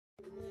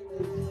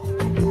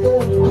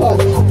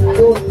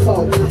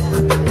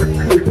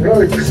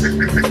hurts.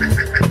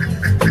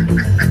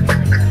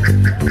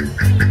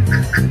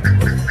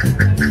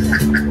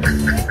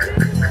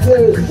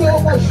 There's so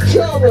much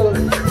trouble.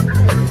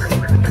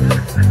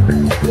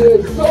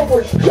 There's so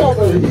much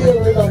trouble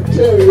here in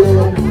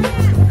Ontario,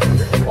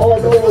 all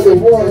over the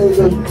world.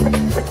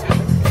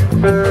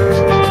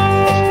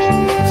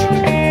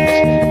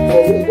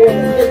 But we're going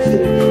to fix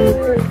it.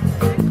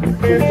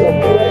 It's a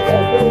black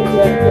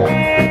and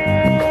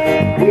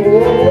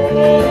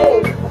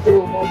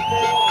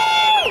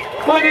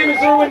My name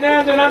is Erwin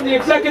Nand, and I'm the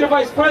Executive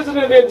Vice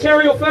President of the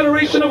Ontario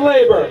Federation of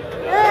Labour.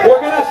 We're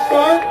going to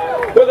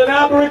start with an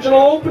Aboriginal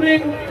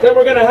opening, then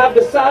we're going to have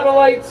the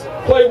satellites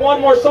play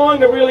one more song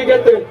to really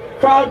get the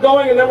crowd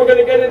going, and then we're going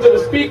to get into the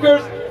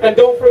speakers. And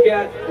don't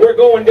forget, we're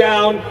going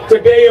down to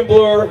Bay and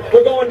Bloor,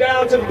 we're going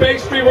down to Bay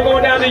Street, we're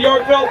going down to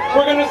Yorkville,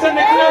 we're going to send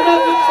a clear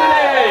message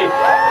today.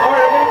 All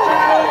right, I'm going to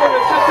turn it over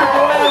to Sister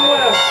Joanne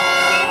West.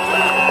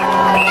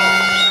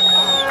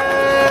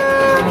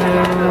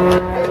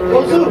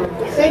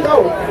 Say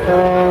go.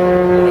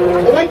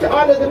 I'd like to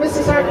honor the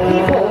Mississauga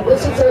people.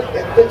 This is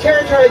the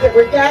territory that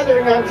we're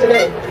gathering on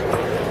today.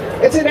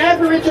 It's an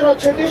Aboriginal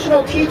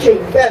traditional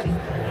teaching that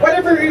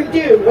whatever we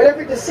do,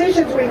 whatever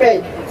decisions we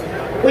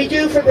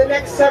do for the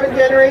next 7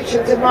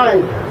 generations in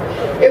mind.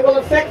 It will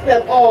affect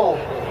them all.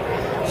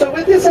 So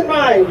with this in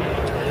mind,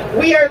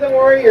 we are the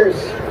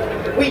warriors.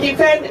 We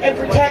defend and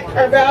protect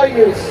our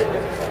values.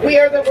 We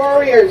are the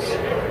warriors.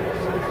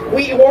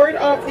 We ward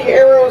off the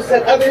arrows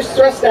that others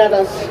thrust at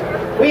us.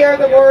 We are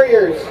the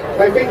warriors.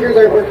 My fingers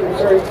aren't working,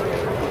 sorry.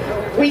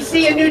 We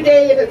see a new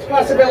day and its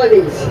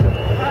possibilities.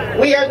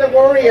 We are the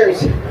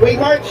warriors. We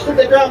march to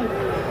the drum.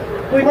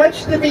 We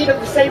march to the beat of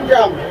the same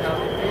drum.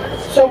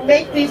 So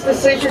make these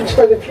decisions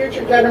for the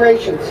future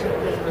generations.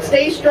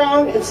 Stay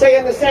strong and stay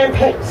on the same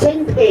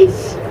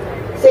pace,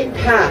 same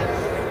path.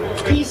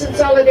 Peace and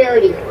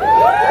solidarity.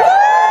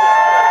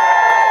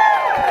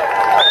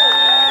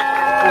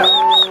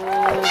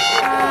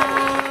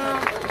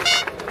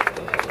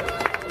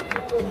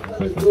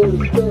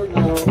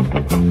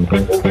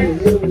 Okay,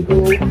 here we go.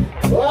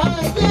 Oh,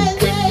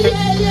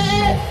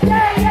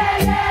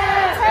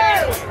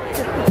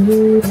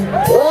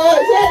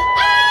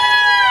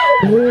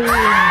 okay,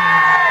 now,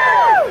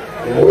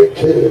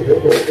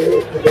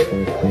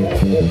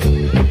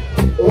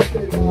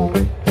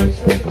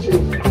 switches.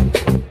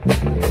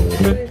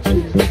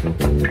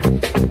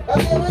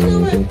 Okay, we're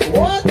doing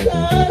one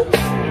time.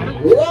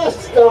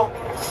 Rasta.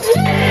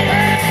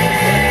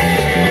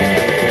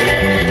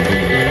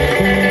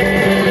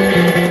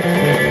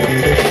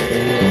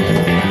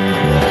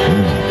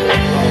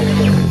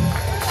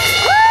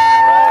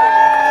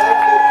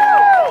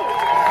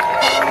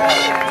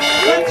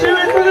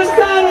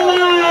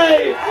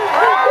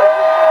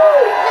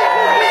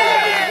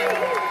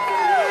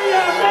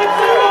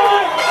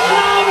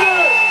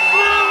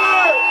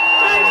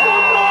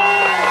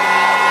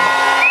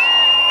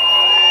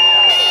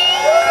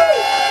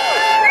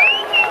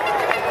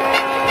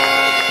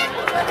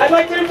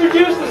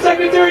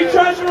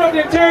 Treasurer of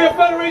the Ontario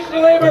Federation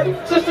of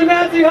Labour, Sister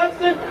Nancy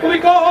Hudson, will be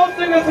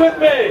co-hosting this with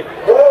me.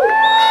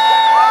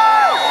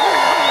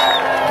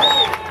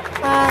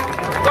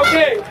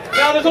 Okay,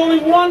 now there's only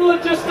one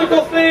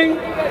logistical thing,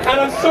 and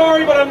I'm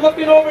sorry, but I'm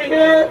looking over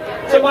here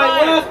to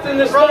my left in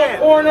this little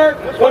corner.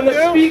 When the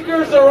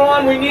speakers are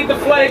on, we need the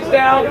flags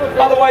down,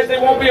 otherwise they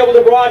won't be able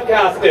to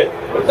broadcast it.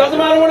 It doesn't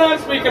matter when I'm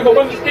speaking, but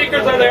when the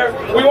speakers are there,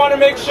 we want to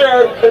make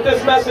sure that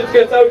this message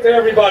gets out to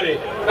everybody.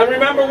 And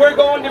remember, we're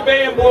going to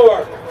Bay and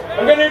Bloor.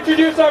 I'm going to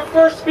introduce our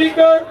first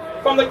speaker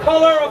from the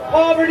color of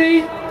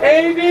poverty,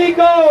 AV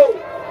Go!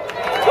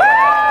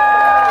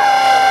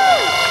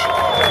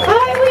 How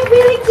are we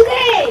feeling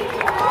today?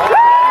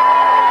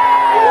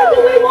 And what do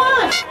we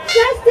want?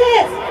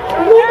 Justice!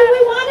 And when do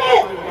we want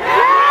it?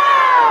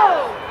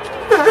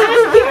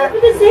 I'm here for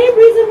the same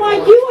reason why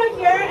you are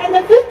here and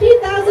the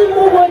 15,000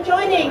 who are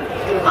joining.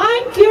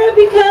 I'm here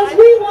because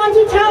we want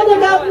to tell the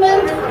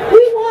government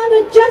we want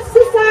a just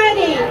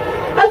society,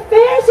 a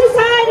fair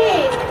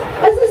society,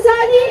 a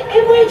society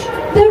in which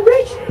the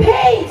rich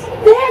pays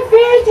their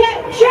fair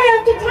share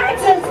of the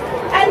taxes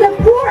and the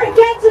poor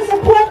get the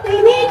support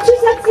they need to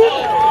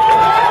succeed.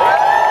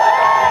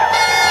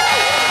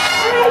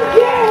 I'm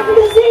here for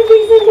the same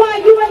reason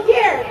why you are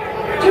here,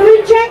 to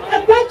reject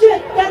a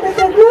budget that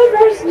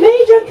delivers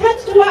major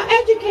cuts to our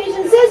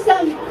education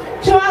system,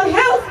 to our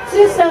health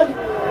system,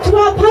 to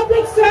our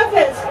public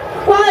service,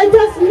 while it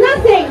does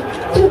nothing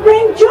to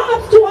bring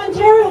jobs to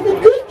Ontario, the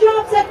good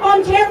jobs that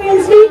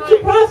Ontarians need to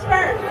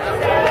prosper.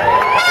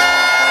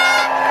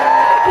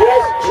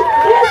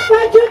 This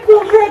budget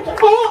will hurt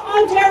all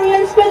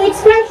Ontarians, but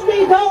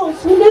especially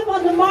those who live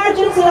on the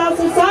margins of our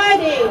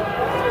society.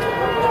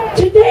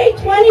 Today,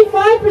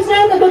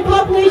 25% of the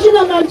population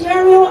of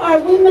Ontario are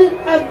women,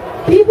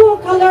 people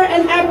of color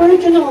and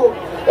Aboriginal.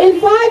 In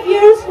 5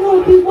 years, we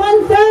will be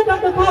 1/3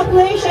 of the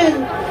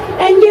population,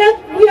 and yet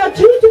we are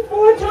 2 to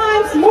 4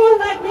 times more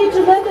likely to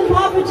live in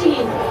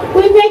poverty.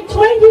 We make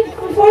 20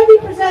 to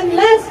 40%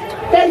 less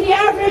than the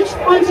average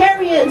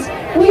Ontarians.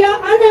 We are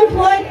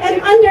unemployed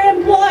and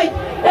underemployed.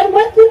 And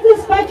what did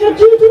this budget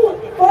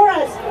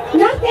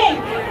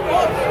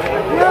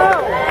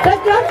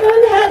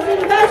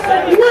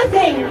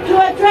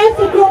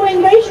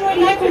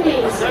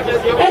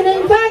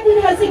fact,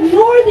 it has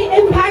ignored the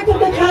impact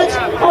of the cuts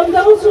on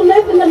those who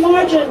live in the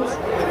margins.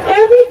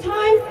 Every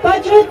time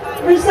budget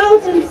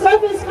results in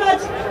service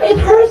cuts, it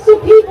hurts the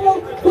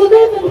people who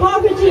live in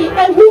poverty.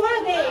 And who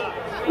are they?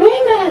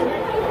 Women,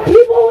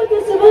 people with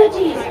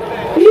disabilities,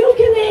 new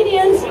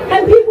Canadians,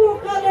 and people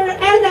of color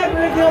and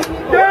Aboriginal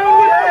people.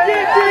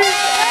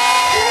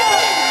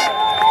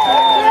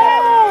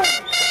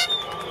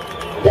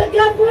 The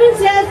government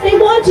says they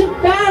want to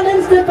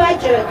balance the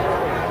budget,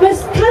 but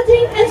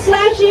cutting and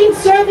slashing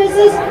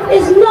services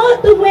is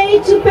not the way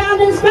to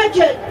balance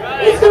budget.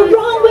 It's the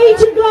wrong way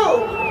to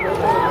go.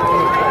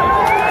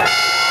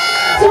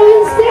 So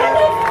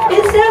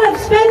instead of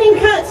spending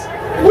cuts,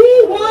 we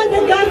want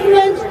the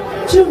government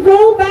to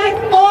roll back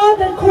all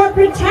the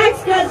corporate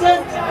tax cuts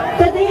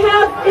that they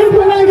have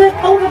implemented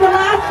over the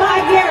last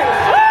 5 years.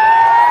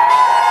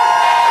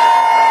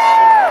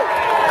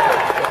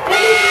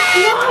 And it's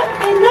not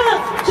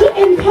enough to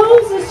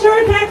impose a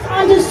surtax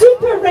on the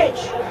super rich.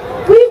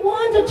 We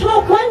want the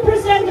top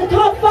 1%, the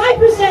top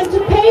 5% to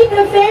pay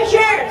their fair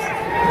shares.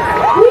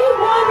 We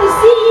want the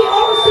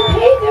CEOs to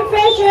pay their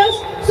fair shares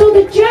so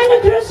the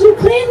janitors who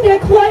clean their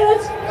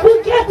toilets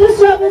will get the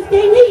service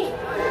they need.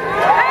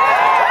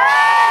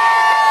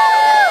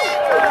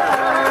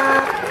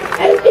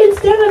 And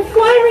instead of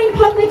firing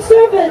public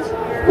servants,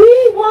 we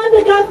want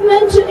the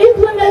government to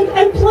implement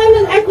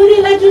employment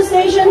equity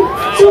legislation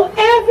so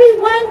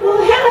everyone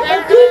will have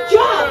a good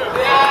job.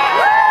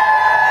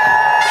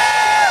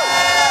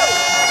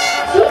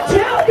 So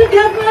tell the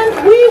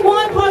government we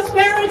want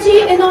prosperity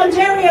in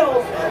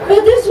Ontario,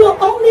 but this will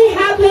only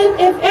happen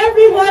if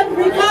everyone,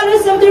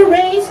 regardless of their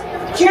race,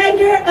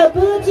 gender,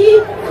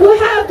 ability, will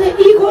have the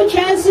equal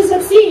chance to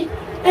succeed.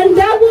 And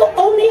that will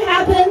only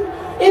happen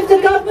if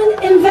the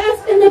government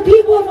invests in the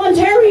people of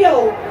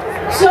Ontario,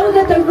 so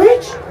that the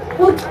rich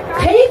will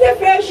pay their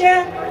fair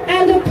share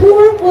and the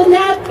poor will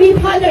not be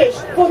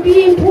punished for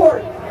being poor.